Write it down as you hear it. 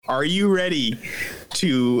Are you ready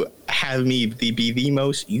to have me be the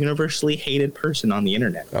most universally hated person on the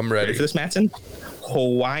internet? I'm ready. For this, Mattson?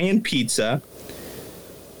 Hawaiian pizza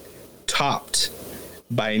topped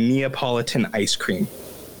by Neapolitan ice cream.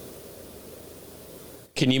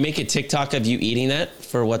 Can you make a TikTok of you eating that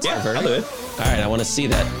for what's the verdict? I'll do it. All right, I want to see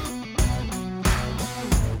that.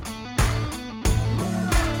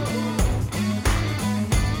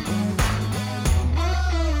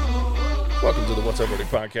 Welcome to the What's Up Verdict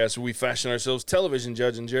podcast, where we fashion ourselves television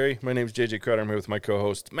judge and jury. My name is JJ Crowder. I'm here with my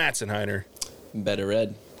co-host, Mattson Heiner. Better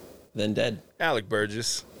read than dead. Alec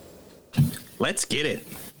Burgess. Let's get it.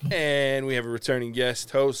 And we have a returning guest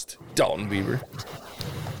host, Dalton Bieber.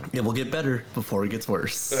 It will get better before it gets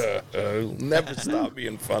worse. Never stop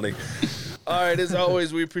being funny. All right, as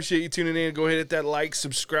always, we appreciate you tuning in. Go ahead and hit that like,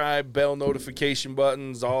 subscribe, bell notification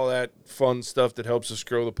buttons, all that fun stuff that helps us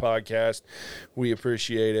grow the podcast. We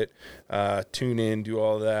appreciate it. Tune in, do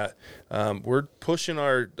all that. We're pushing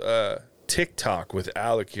our TikTok with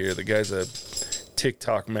Alec here. The guy's a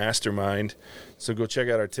TikTok mastermind. So go check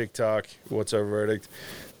out our TikTok, What's Our Verdict.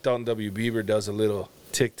 Dalton W. Bieber does a little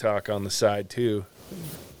TikTok on the side, too.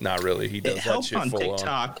 Not really. He does that shit full on. It helps on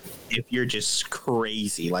TikTok if you're just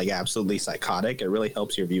crazy, like absolutely psychotic. It really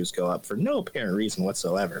helps your views go up for no apparent reason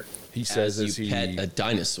whatsoever. He says as you pet a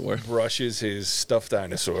dinosaur, brushes his stuffed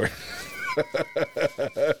dinosaur.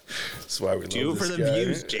 That's why we do love it for this the guy.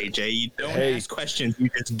 views, JJ. You don't ask questions. You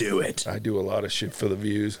just do it. I do a lot of shit for the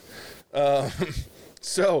views.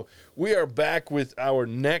 So we are back with our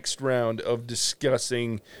next round of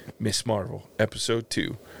discussing Miss Marvel, episode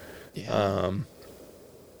 2. Yeah.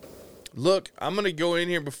 Look, I'm going to go in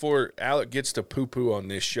here before Alec gets to poo-poo on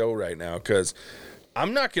this show right now, because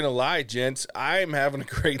I'm not going to lie, gents. I'm having a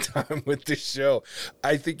great time with this show.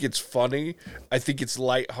 I think it's funny. I think it's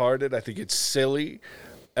lighthearted. I think it's silly.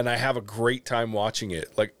 And I have a great time watching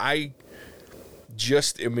it. Like, I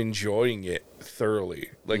just am enjoying it thoroughly.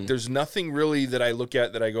 Like, there's nothing really that I look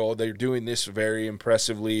at that I go, oh, they're doing this very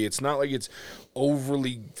impressively. It's not like it's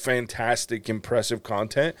overly fantastic, impressive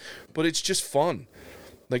content, but it's just fun.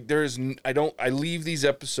 Like, I leave these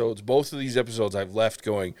episodes, both of these episodes I've left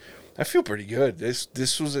going, I feel pretty good.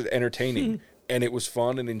 This was entertaining, and it was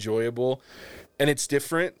fun and enjoyable, and it's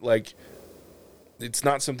different. Like, it's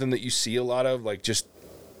not something that you see a lot of, like, just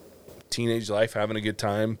teenage life, having a good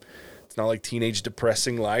time. It's not like teenage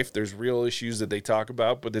depressing life. There's real issues that they talk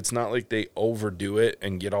about, but it's not like they overdo it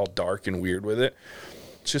and get all dark and weird with it.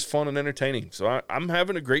 It's just fun and entertaining. So I'm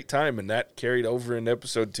having a great time, and that carried over in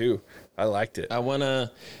episode 2. I liked it. I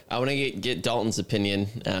wanna get Dalton's opinion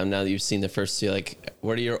now that you've seen the first 2. Like,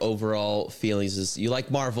 what are your overall feelings? Is you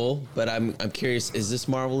like Marvel, but I'm curious, is this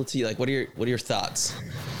Marvel to you? Like, what are your thoughts?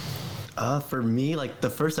 For me, like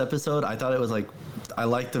the first episode, I thought it was like, I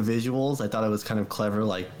liked the visuals. I thought it was kind of clever.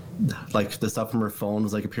 Like the stuff from her phone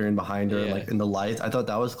was like appearing behind her, like in the lights. I thought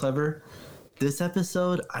that was clever. This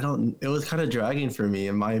episode, it was kind of dragging for me,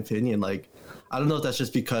 in my opinion. Like, I don't know if that's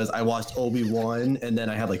just because I watched Obi-Wan and then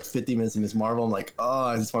I had like 50 minutes of Miss Marvel. I'm like, oh,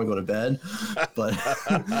 I just want to go to bed. But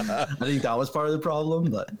I think that was part of the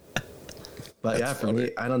problem. But yeah, for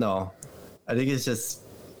me, I don't know. I think it's just,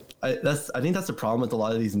 I think that's the problem with a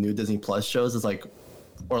lot of these new Disney Plus shows is like,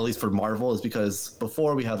 or at least for Marvel, is because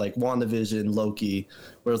before we had like WandaVision, Loki,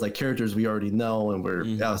 where it's like characters we already know and we're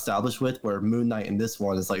established with, where Moon Knight in this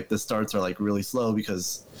one is like the starts are like really slow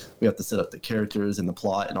because we have to set up the characters and the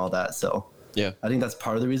plot and all that. So yeah, I think that's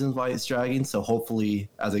part of the reasons why it's dragging. So hopefully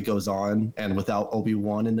as it goes on and without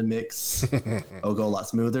Obi-Wan in the mix, it'll go a lot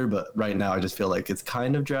smoother. But right now I just feel like it's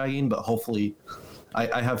kind of dragging, but hopefully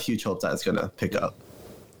I have huge hope that it's going to pick up.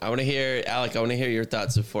 Alec, I want to hear your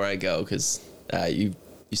thoughts before I go, because you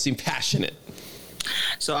seem passionate.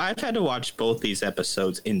 So I've had to watch both these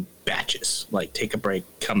episodes in batches, like take a break,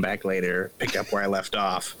 come back later, pick up where I left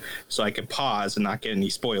off, so I could pause and not get any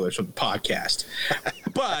spoilers from the podcast.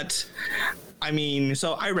 But, I mean,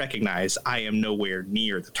 so I recognize I am nowhere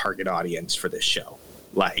near the target audience for this show.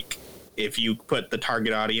 Like, if you put the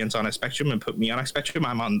target audience on a spectrum and put me on a spectrum,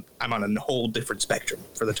 I'm on a whole different spectrum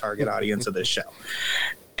for the target audience of this show.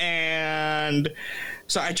 And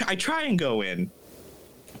so I try and go in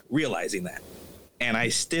realizing that, and I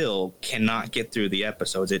still cannot get through the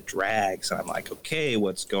episodes. It drags, and I'm like, okay,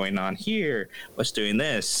 what's going on here? What's doing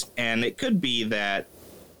this? And it could be that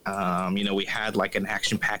we had like an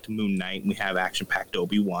action-packed Moon Knight, and we have action-packed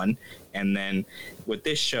Obi-Wan, and then with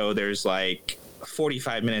this show there's like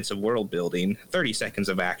 45 minutes of world building, 30 seconds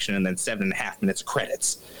of action, and then 7.5 minutes of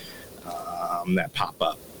credits that pop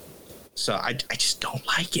up. So I just don't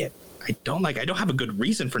like it. I don't have a good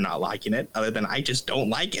reason for not liking it other than I just don't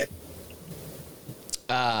like it.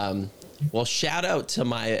 Well, shout out to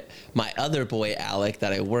my other boy, Alec,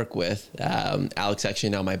 that I work with. Alec's actually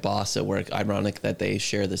now my boss at work. Ironic that they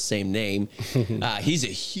share the same name. He's a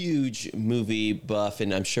huge movie buff,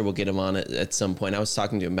 and I'm sure we'll get him on it at some point. I was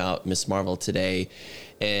talking to him about Miss Marvel today,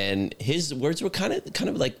 and his words were kind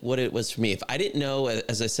of like what it was for me. If I didn't know,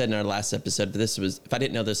 as I said in our last episode, if I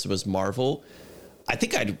didn't know this was Marvel, I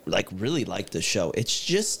think I'd really like the show. It's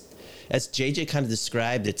just, as JJ kind of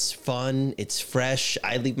described, it's fun, it's fresh.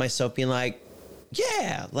 I leave myself being like,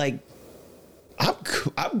 yeah, like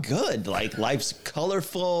I'm good. Like, life's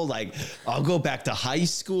colorful. Like, I'll go back to high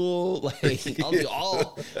school. Like,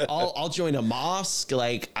 I'll join a mosque.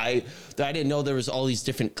 Like, I didn't know there was all these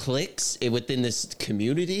different cliques within this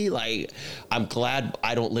community. Like, I'm glad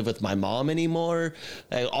I don't live with my mom anymore.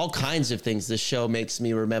 Like, all kinds of things this show makes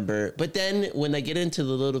me remember. But then when I get into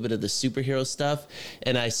the little bit of the superhero stuff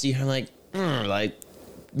and I see her, like,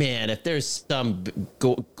 man, if there's some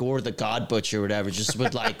Gore the God Butcher or whatever, just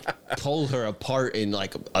would pull her apart in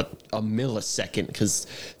like a millisecond, because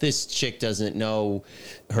this chick doesn't know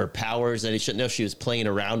her powers and he shouldn't know she was playing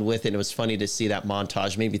around with it. And it was funny to see that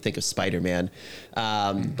montage. Made me think of Spider-Man.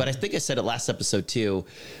 But I think I said it last episode too.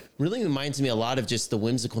 Really reminds me a lot of just the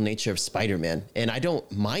whimsical nature of Spider-Man. And I don't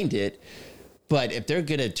mind it. But if they're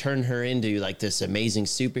going to turn her into like this amazing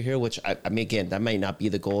superhero, which I mean, again, that might not be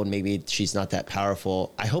the goal, and maybe she's not that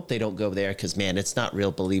powerful. I hope they don't go there, because, man, it's not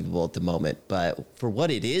real believable at the moment. But for what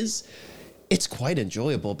it is, it's quite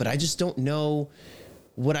enjoyable. But I just don't know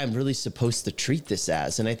what I'm really supposed to treat this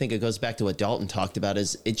as. And I think it goes back to what Dalton talked about,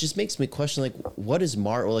 is it just makes me question, like, what is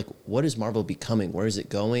Marvel becoming? Where is it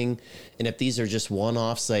going? And if these are just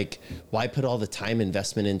one-offs, like, why put all the time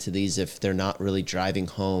investment into these if they're not really driving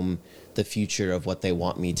home the future of what they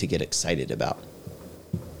want me to get excited about?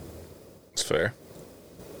 It's fair.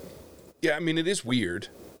 Yeah, I mean, it is weird.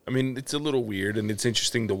 I mean, it's a little weird, and it's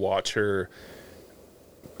interesting to watch her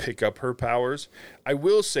pick up her powers. I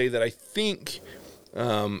will say that I think,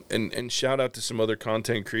 and shout out to some other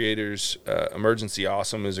content creators. Emergency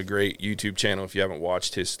Awesome is a great YouTube channel. If you haven't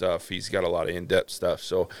watched his stuff, he's got a lot of in-depth stuff.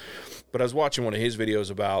 So, but I was watching one of his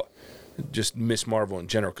videos about just Miss Marvel in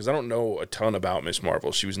general, because I don't know a ton about Miss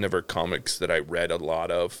Marvel. She was never comics that I read a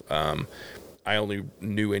lot of. I only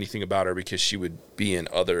knew anything about her because she would be in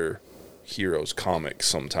other heroes' comics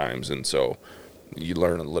sometimes, and so you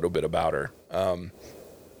learn a little bit about her.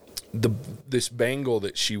 This bangle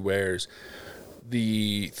that she wears,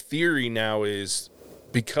 the theory now is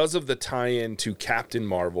because of the tie-in to Captain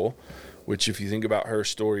Marvel, which, if you think about her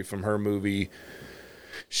story from her movie,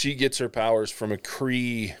 she gets her powers from the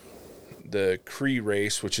Kree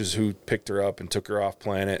race, which is who picked her up and took her off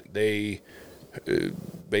planet. They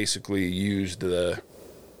basically used that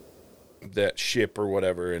ship or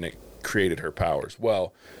whatever, and it created her powers.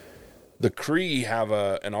 Well, the Kree have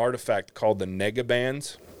an artifact called the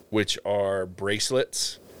Negabands, which are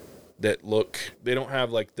bracelets that they don't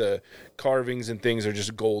have like the carvings and things, are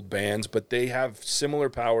just gold bands, but they have similar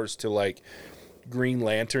powers to like Green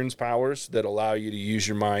Lantern's powers that allow you to use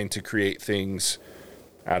your mind to create things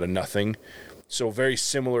out of nothing. So very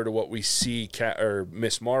similar to what we see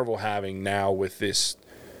Miss Marvel having now with this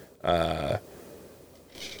her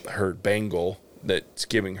bangle that's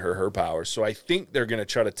giving her powers. So I think they're going to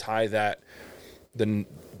try to tie that,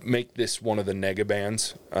 make this one of the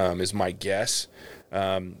Negabands, is my guess.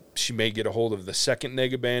 She may get a hold of the second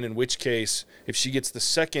Negaband, in which case, if she gets the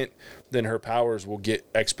second, then her powers will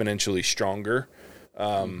get exponentially stronger.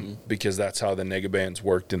 Because that's how the Negabands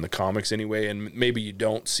worked in the comics anyway, and maybe you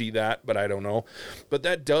don't see that, but I don't know. But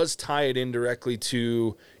that does tie it indirectly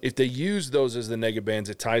to, if they use those as the Negabands,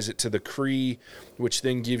 it ties it to the Kree, which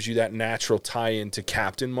then gives you that natural tie-in to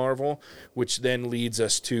Captain Marvel, which then leads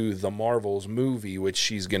us to the Marvels movie, which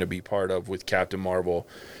she's going to be part of with Captain Marvel,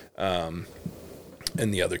 and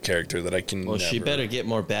the other character that I can she better get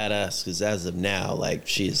more badass, because as of now, like,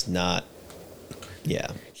 she is not.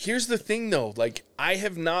 Yeah. Here's the thing, though. Like, I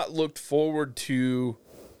have not looked forward to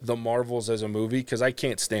the Marvels as a movie because I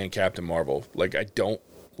can't stand Captain Marvel. Like, I don't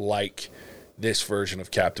like this version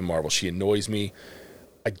of Captain Marvel. She annoys me.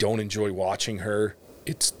 I don't enjoy watching her.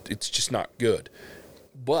 It's just not good.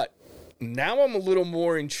 But now I'm a little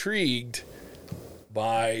more intrigued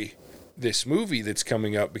by this movie that's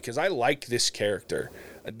coming up, because I like this character.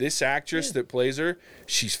 This actress that plays her,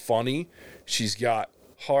 she's funny. She's got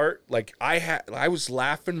heart. Like I was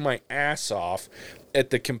laughing my ass off at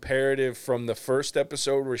the comparative from the first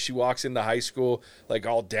episode where she walks into high school like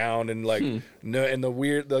all down and like no, and the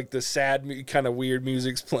weird, like the sad kind of weird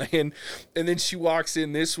music's playing, and then she walks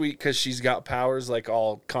in this week because she's got powers, like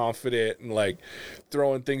all confident and like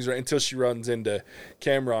throwing things right until she runs into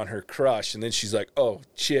Cameron, her crush, and then she's like, oh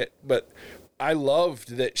shit. But I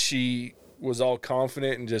loved that she was all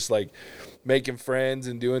confident and just like making friends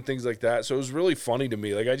and doing things like that. So it was really funny to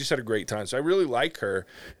me. Like, I just had a great time. So I really like her.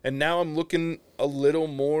 And now I'm looking a little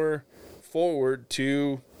more forward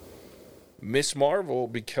to Miss Marvel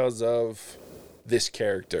because of this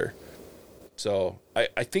character. So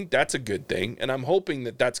I think that's a good thing. And I'm hoping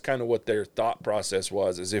that that's kind of what their thought process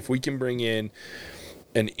was, is if we can bring in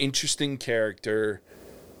an interesting character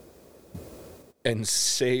and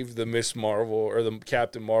save the Miss Marvel or the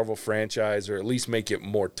Captain Marvel franchise, or at least make it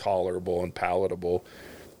more tolerable and palatable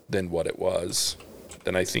than what it was,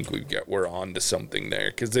 then I think we're on to something there,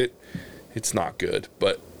 because it's not good,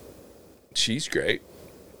 but she's great.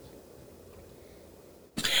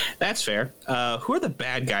 That's fair. Who are the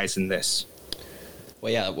bad guys in this?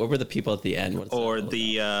 Well, yeah. What were the people at the end? Or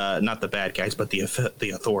the not the bad guys, but the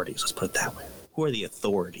authorities. Let's put it that way. Who are the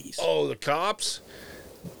authorities? Oh, the cops.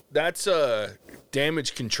 That's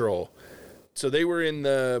Damage Control. So they were in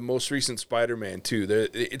the most recent Spider-Man too.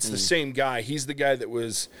 It's the same guy. He's the guy that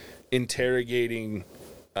was interrogating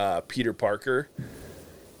Peter Parker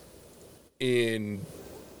in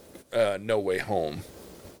No Way Home.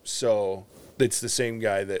 So it's the same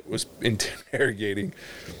guy that was interrogating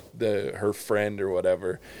her friend or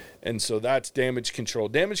whatever. And so that's Damage Control.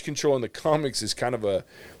 Damage Control in the comics is kind of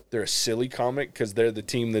they're a silly comic because they're the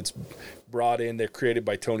team that's brought in. They're created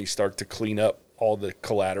by Tony Stark to clean up all the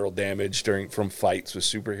collateral damage from fights with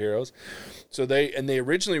superheroes. So they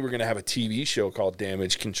originally were going to have a TV show called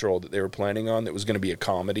Damage Control that they were planning on that was going to be a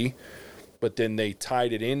comedy. But then they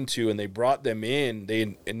tied it into, and they brought them in.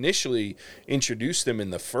 They initially introduced them in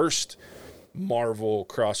the first Marvel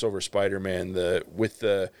crossover Spider-Man with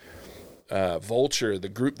the Vulture, the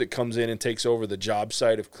group that comes in and takes over the job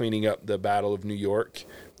site of cleaning up the Battle of New York.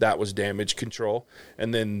 That was Damage Control.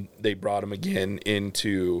 And then they brought them again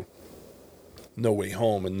into No Way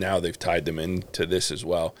Home, and now they've tied them into this as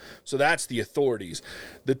well. So that's the authorities.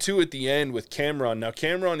 The two at the end with Cameron. Now,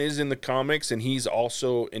 Cameron is in the comics, and he's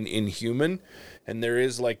also an Inhuman, and there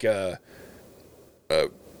is like a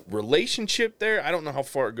relationship there. I don't know how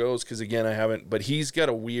far it goes because, again, I haven't, but he's got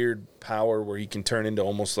a weird power where he can turn into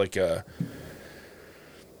almost like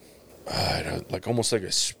almost like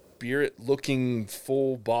a spirit-looking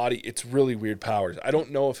full body. It's really weird powers. I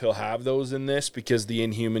don't know if he'll have those in this because the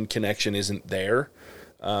Inhuman connection isn't there.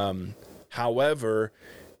 However,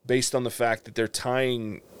 based on the fact that they're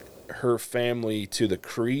tying her family to the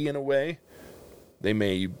Kree in a way, they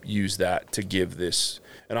may use that to give this.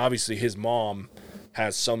 And obviously his mom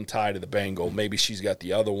has some tie to the Bengal. Maybe she's got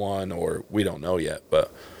the other one, or we don't know yet,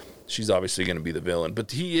 but she's obviously going to be the villain.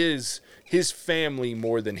 But his family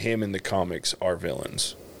more than him in the comics are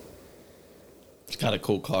villains. He's got a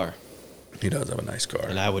cool car. He does have a nice car.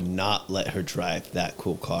 And I would not let her drive that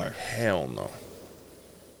cool car. Hell no.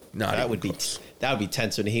 Not that would close. That would be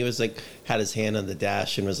tense. When he was like, had his hand on the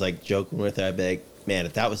dash and was like joking with her, I'd be like, man,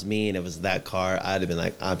 if that was me and it was that car, I'd have been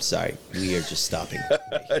like, I'm sorry, we are just stopping.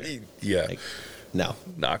 Right here. Yeah. Like, no.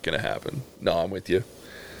 Not going to happen. No, I'm with you.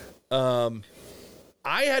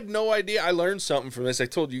 I had no idea. I learned something from this. I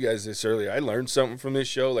told you guys this earlier. I learned something from this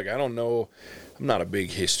show. Like, I don't know. I'm not a big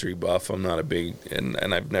history buff. I'm not a big, and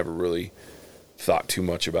I've never really thought too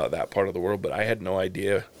much about that part of the world, but I had no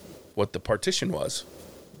idea what the partition was.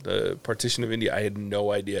 The partition of India. I had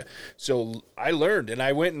no idea. So I learned, and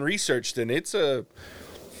I went and researched, and it's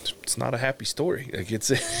not a happy story. Like, it's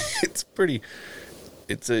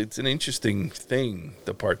an interesting thing,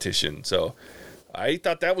 the partition. So I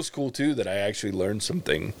thought that was cool too, that I actually learned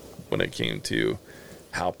something when it came to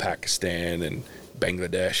how Pakistan and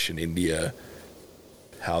Bangladesh and India,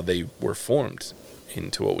 how they were formed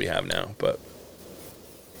into what we have now. But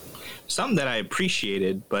something that I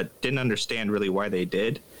appreciated but didn't understand really why they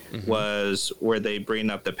did was where they bring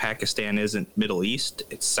up that Pakistan isn't Middle East,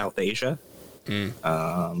 it's South Asia.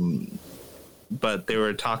 But they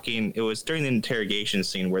were talking, it was during the interrogation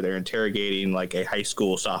scene where they're interrogating like a high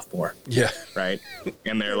school sophomore. Yeah. Right?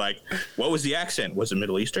 And they're like, what was the accent? Was it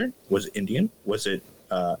Middle Eastern? Was it Indian? Was it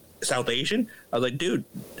South Asian? I was like, dude,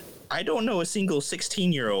 I don't know a single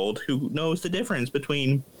 16-year-old who knows the difference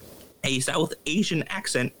between a South Asian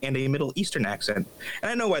accent and a Middle Eastern accent. And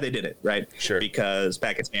I know why they did it, right? Sure. Because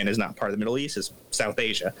Pakistan is not part of the Middle East, it's South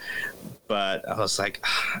Asia. But I was like,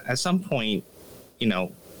 at some point,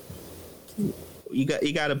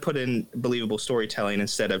 you got to put in believable storytelling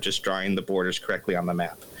instead of just drawing the borders correctly on the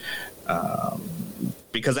map,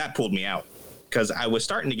 because that pulled me out. Because I was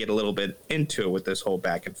starting to get a little bit into it with this whole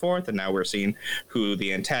back and forth, and now we're seeing who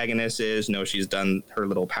the antagonist is. She's done her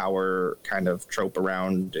little power kind of trope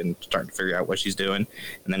around and starting to figure out what she's doing.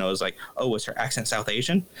 And then I was like, oh, was her accent South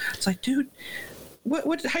Asian? It's like, dude,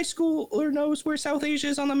 what high schooler knows where South Asia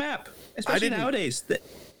is on the map? Especially nowadays.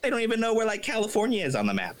 They don't even know where, like, California is on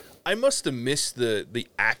the map. I must have missed the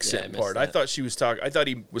accent part. I thought he was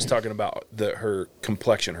talking about her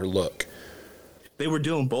complexion, her look. They were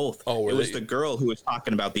doing both. Oh, it was the girl who was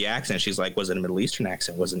talking about the accent. She's like, was it a Middle Eastern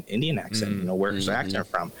accent? Was it an Indian accent? Where's the accent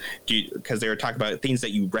from? Because they were talking about things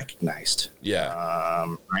that you recognized.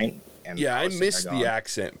 Yeah. Right? And yeah, I missed the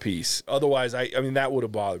accent piece. Otherwise, I mean, that would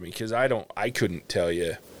have bothered me because I couldn't tell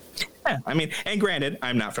you. Yeah, I mean, and granted,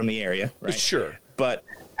 I'm not from the area, right? Sure. But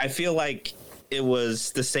I feel like it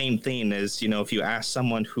was the same thing as, if you ask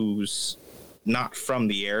someone who's not from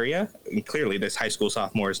the area, and clearly this high school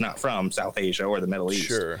sophomore is not from South Asia or the Middle East.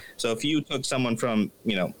 Sure. So if you took someone from,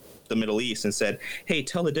 the Middle East and said, hey,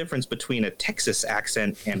 tell the difference between a Texas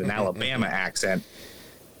accent and an Alabama accent,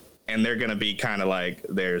 and they're going to be kind of like,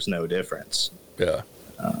 there's no difference. Yeah.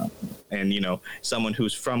 And, someone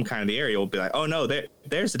who's from kind of the area will be like, oh, no,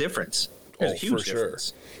 there's a difference. There's a huge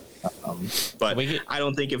difference. But I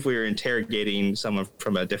don't think if we were interrogating someone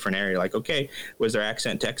from a different area, like, okay, was their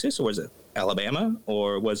accent Texas or was it Alabama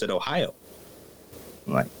or was it Ohio?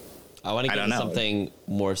 Like, I want to get into something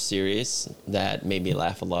more serious that made me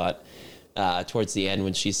laugh a lot. Towards the end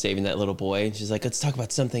when she's saving that little boy, and she's like, let's talk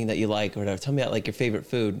about something that you like or whatever. Tell me about like your favorite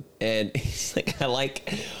food. And he's like, I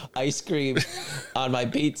like ice cream on my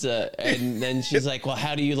pizza. And then she's like, well,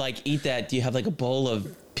 how do you like eat that? Do you have like a bowl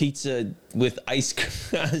of pizza with ice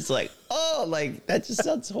cream? I was like, oh, like that just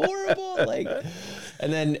sounds horrible. Like,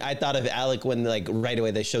 and then I thought of Alec when like right away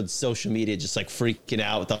they showed social media just like freaking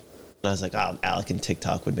out with and I was like, oh, Alec and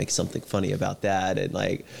TikTok would make something funny about that. And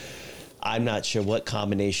like, I'm not sure what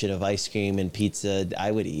combination of ice cream and pizza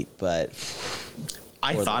I would eat, but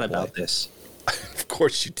I thought about this. Of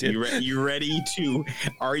course you did. Are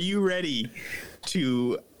you ready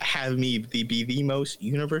to have me be the most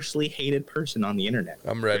universally hated person on the internet?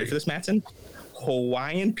 I'm ready. For this, Mattson?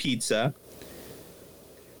 Hawaiian pizza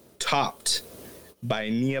topped by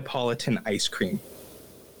Neapolitan ice cream.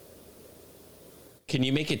 Can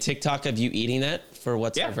you make a TikTok of you eating that for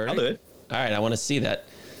what's our verdict? I'll do it. All right, I want to see that.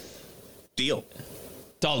 Deal.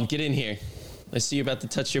 Dalton, get in here. I see you about to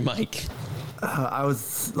touch your mic. I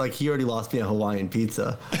was like, he already lost me a Hawaiian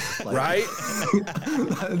pizza. Like, right?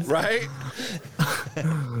 Right?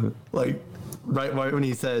 Like, right when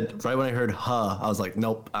he said, right when I heard "huh," I was like,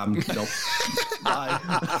 nope, nope. Bye.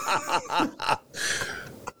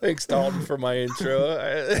 Thanks, Dalton, for my intro.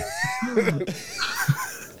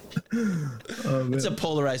 It's a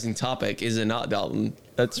polarizing topic, is it not, Dalton?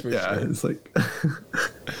 That's for sure. It's like.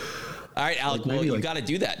 All right, Alec. Well, you got to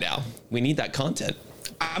do that now. We need that content.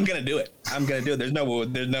 I'm gonna do it. There's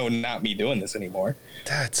no not me doing this anymore.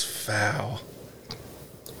 That's foul.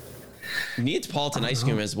 Neapolitan ice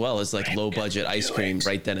cream as well as like low budget ice cream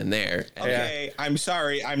right then and there. Okay, yeah. I'm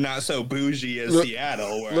sorry, I'm not so bougie as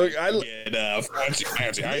Seattle. Where I get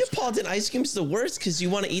fancy ice. Neapolitan ice cream's the worst because you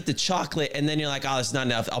want to eat the chocolate and then you're like, oh, it's not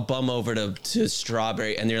enough. I'll bum over to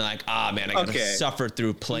strawberry, and you're like, ah, man, I gotta suffer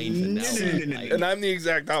through plain vanilla. No. And I'm the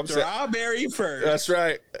exact opposite. Strawberry first. That's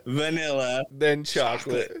right. Vanilla, then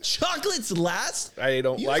chocolate. Chocolate's last. I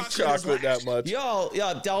don't like chocolate that much. Yo,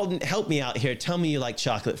 Dalton, help me out here. Tell me you like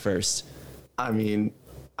chocolate first. I mean,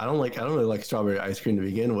 I don't really like strawberry ice cream to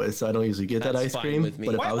begin with, so I don't usually get that ice cream.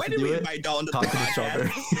 But if I was to do it, talk to the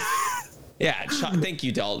strawberry. Yeah, thank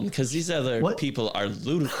you, Dalton, because these other people are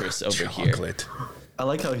ludicrous over chocolate. Here. I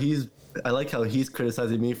like how he's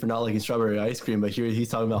criticizing me for not liking strawberry ice cream, but here he's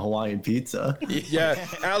talking about Hawaiian pizza. Yeah,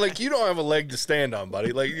 Alec, you don't have a leg to stand on,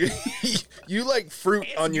 buddy. Like you like fruit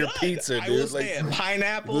on your pizza, dude. I will say it.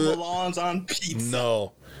 Pineapple belongs on pizza.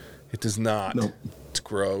 No, it does not. Nope. It's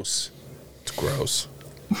gross. It's gross.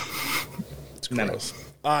 It's gross.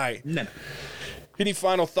 No. All right. No. Any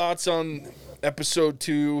final thoughts on episode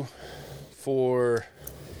 2 for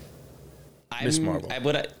Miss Marvel?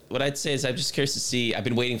 What I'd say is I'm just curious to see. I've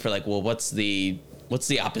been waiting for like, well, what's the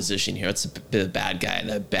opposition here? What's the bad guy,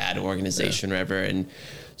 the bad organization, whatever. And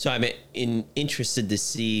so I'm interested to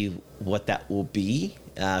see what that will be,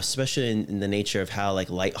 especially in the nature of how like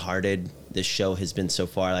lighthearted this show has been so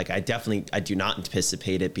far. Like I do not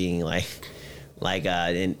anticipate it being like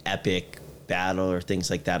an epic battle or things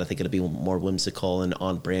like that. I think it'll be more whimsical and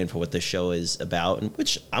on brand for what the show is about, and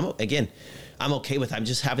which I'm okay with. I'm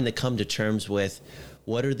just having to come to terms with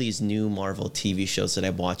what are these new Marvel TV shows that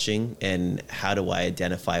I'm watching, and how do I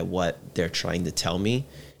identify what they're trying to tell me?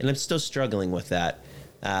 And I'm still struggling with that.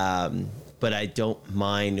 But I don't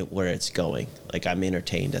mind where it's going. Like, I'm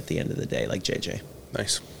entertained at the end of the day, like JJ.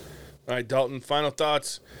 Nice. All right, Dalton, final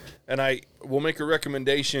thoughts. And I will make a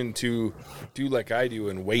recommendation to do like I do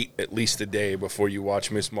and wait at least a day before you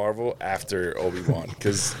watch Miss Marvel after Obi-Wan,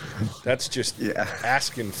 because that's just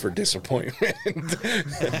asking for disappointment.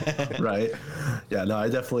 Right. Yeah, no, I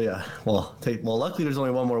definitely, well, luckily there's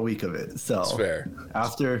only one more week of it. So That's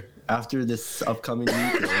fair. After this upcoming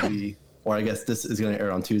week, it'll be, or I guess this is going to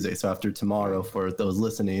air on Tuesday. So after tomorrow, for those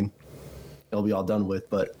listening, it'll be all done with.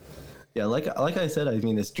 But yeah, like I said, I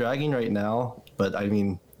mean, it's dragging right now, but I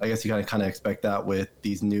mean, I guess you kind of expect that with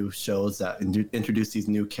these new shows that introduce these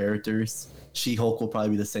new characters. She-Hulk will probably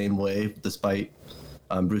be the same way, despite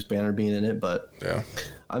Bruce Banner being in it. But Yeah.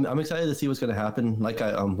 I'm excited to see what's going to happen.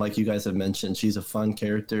 Like you guys have mentioned, she's a fun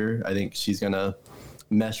character. I think she's going to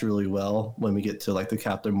mesh really well when we get to like the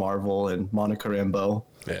Captain Marvel and Monica Rambeau.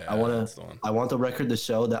 Yeah, I want the record to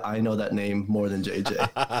show that I know that name more than JJ.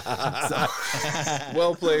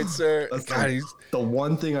 Well played, sir. God, the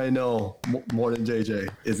one thing I know more than JJ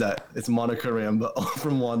is that it's Monica Rambeau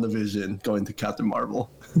from WandaVision going to Captain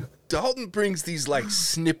Marvel. Dalton brings these like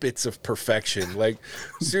snippets of perfection. Like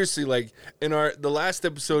seriously, like in the last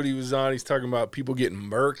episode he was on, he's talking about people getting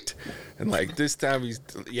murked, and like this time he's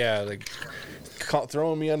like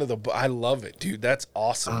throwing me under the. I love it, dude. That's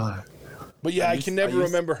awesome. But yeah, I can never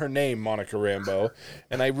remember her name, Monica Rambeau,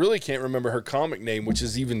 and I really can't remember her comic name, which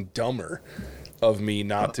is even dumber of me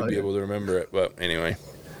not to be able to remember it. But anyway.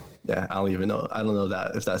 Yeah, I don't even know. I don't know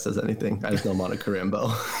that if that says anything. I just know Monica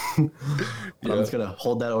Rambeau. But I'm just gonna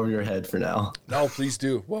hold that over your head for now. No, please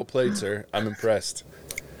do. Well played, sir. I'm impressed.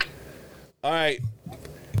 All right,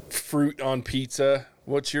 Fruit on Pizza.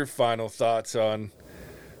 What's your final thoughts on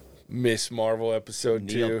Miss Marvel episode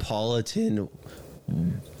 2? Neapolitan.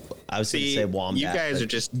 I was going to say wombat. You guys are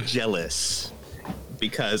just jealous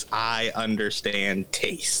because I understand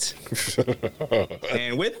taste.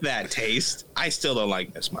 And with that taste, I still don't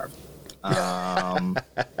like Miss Marvel.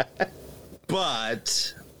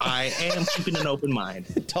 But I am keeping an open mind.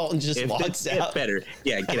 Dalton just walks out. Better.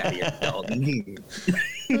 Yeah, get out of here, Dalton.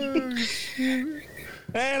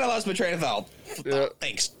 And I lost my train of thought. Yeah.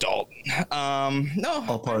 Thanks, Dalton. No.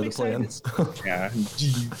 All part of the plan. Yeah.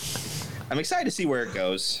 I'm excited to see where it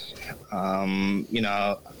goes. You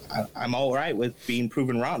know, I'm all right with being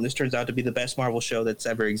proven wrong. This turns out to be the best Marvel show that's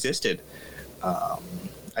ever existed. I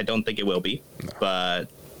don't think it will be, but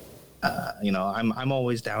you know, I'm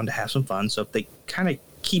always down to have some fun. So if they kind of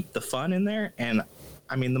keep the fun in there, and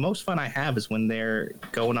I mean, the most fun I have is when they're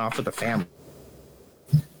going off with the family.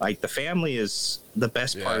 Like, the family is the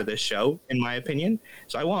best part of this show, in my opinion.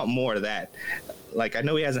 So I want more of that. Like, I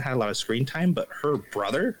know he hasn't had a lot of screen time, but her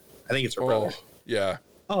brother, I think it's her brother. Yeah.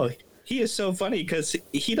 Oh, he is so funny because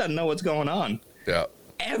he doesn't know what's going on. Yeah.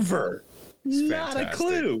 Ever. Not a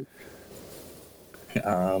clue. So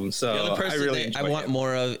The other person I really I want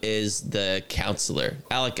more of is the counselor,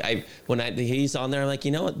 Alec. When he's on there, I'm like,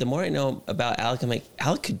 you know what? The more I know about Alec, I'm like,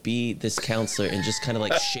 Alec could be this counselor and just kind of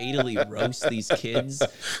like shadily roast these kids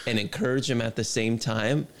and encourage them at the same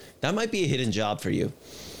time. That might be a hidden job for you.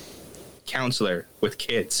 Counselor with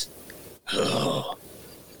kids.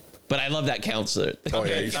 But I love that counselor. Oh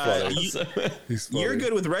yeah, he's funny. He's funny. You're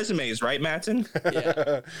good with resumes, right, Matson?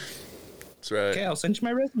 Yeah. That's right. Okay, I'll send you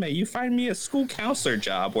my resume. You find me a school counselor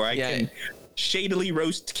job where I can shadily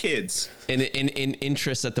roast kids. In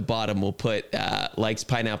interest at the bottom, we'll put likes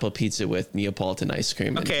pineapple pizza with Neapolitan ice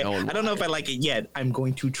cream. Okay, I don't know if I like it yet. I'm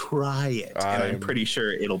going to try it, and I'm pretty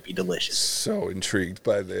sure it'll be delicious. So intrigued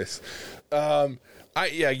by this. I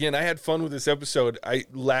had fun with this episode. I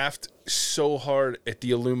laughed so hard at the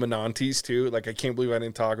Illuminantes too. Like, I can't believe I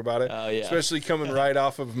didn't talk about it. Oh yeah, especially coming right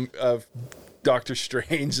off of Doctor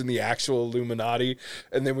Strange and the actual Illuminati,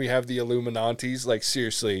 and then we have the Illuminantes. Like,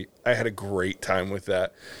 seriously, I had a great time with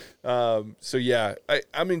that. So yeah,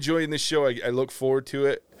 I'm enjoying this show. I look forward to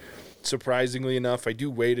it. Surprisingly enough, I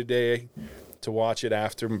do wait a day to watch it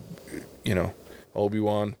after, you know,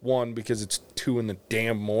 Obi-Wan. One, because it's 2 in the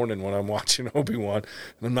damn morning when I'm watching Obi-Wan,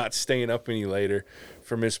 and I'm not staying up any later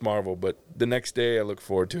for Miss Marvel. But the next day, I look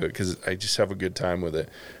forward to it because I just have a good time with it.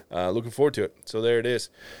 Looking forward to it. So there it is.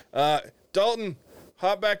 Dalton,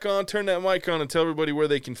 hop back on, turn that mic on, and tell everybody where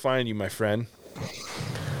they can find you, my friend.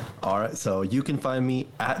 All right, so you can find me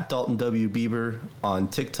at Dalton W. Bieber on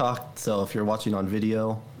TikTok. So if you're watching on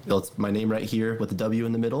video, it's my name right here with the W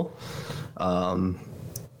in the middle.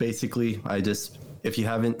 Basically, if you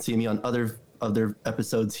haven't seen me on other other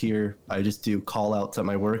episodes here. I just do call outs at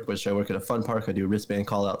my work, which I work at a fun park. I do wristband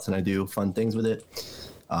call outs and I do fun things with it.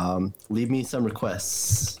 Leave me some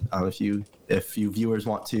requests if you viewers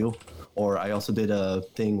want to. Or I also did a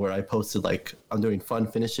thing where I posted like I'm doing fun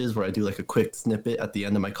finishes where I do like a quick snippet at the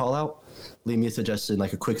end of my call out. Leave me a suggestion,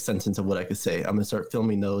 like a quick sentence of what I could say. I'm gonna start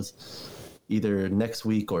filming those either next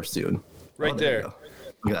week or soon. Right there. Look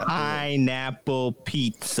at that. Pineapple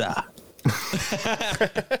pizza.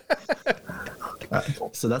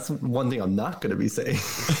 So that's one thing I'm not gonna be saying.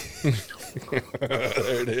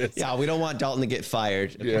 There it is. Yeah, we don't want Dalton to get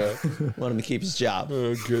fired. Yeah. Want him to keep his job.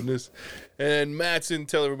 Oh, goodness. And Mattson,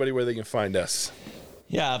 tell everybody where they can find us.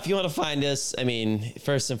 Yeah, if you want to find us, I mean,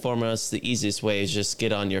 first and foremost, the easiest way is just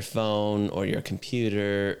get on your phone or your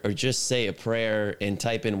computer or just say a prayer and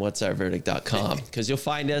type in whatsourverdict.com because you'll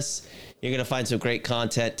find us. You're going to find some great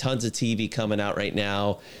content, tons of TV coming out right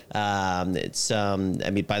now. I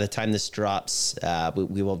mean, by the time this drops,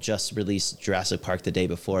 we will just release Jurassic Park the day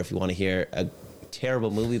before. If you want to hear a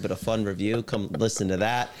terrible movie but a fun review, come listen to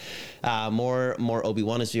that. More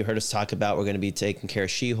Obi-Wan, as you heard us talk about. We're going to be taking care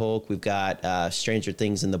of She-Hulk. We've got Stranger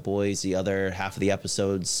Things and The Boys. The other half of the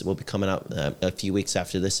episodes will be coming out a few weeks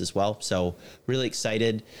after this as well. So really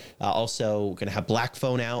excited. Also, we're going to have Black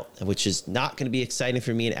Phone out, which is not going to be exciting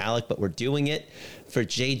for me and Alec, but we're doing it for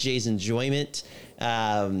JJ's enjoyment.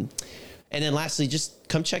 And then lastly, just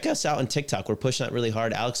come check us out on TikTok. We're pushing that really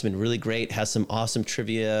hard. Alex has been really great, has some awesome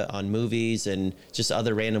trivia on movies and just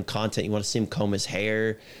other random content. You want to see him comb his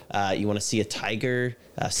hair. You want to see a tiger,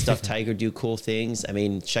 stuffed tiger do cool things. I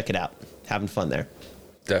mean, check it out. Having fun there.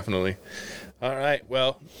 Definitely. All right.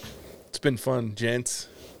 Well, it's been fun, gents.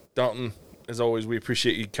 Dalton, as always, we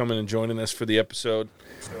appreciate you coming and joining us for the episode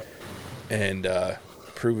and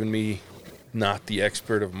proving me not the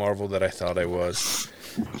expert of Marvel that I thought I was.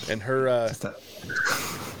 And her,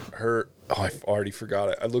 I've already forgot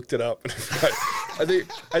it. I looked it up. I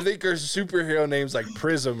think her superhero name's like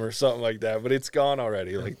Prism or something like that, but it's gone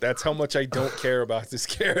already. Like, that's how much I don't care about this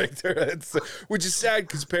character. Which is sad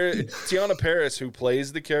because Tiana Paris, who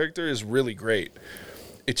plays the character, is really great.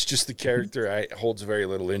 It's just the character holds very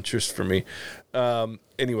little interest for me.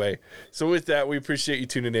 Anyway, so with that, we appreciate you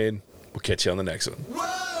tuning in. We'll catch you on the next one.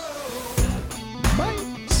 Bye.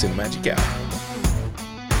 Cinemagic out.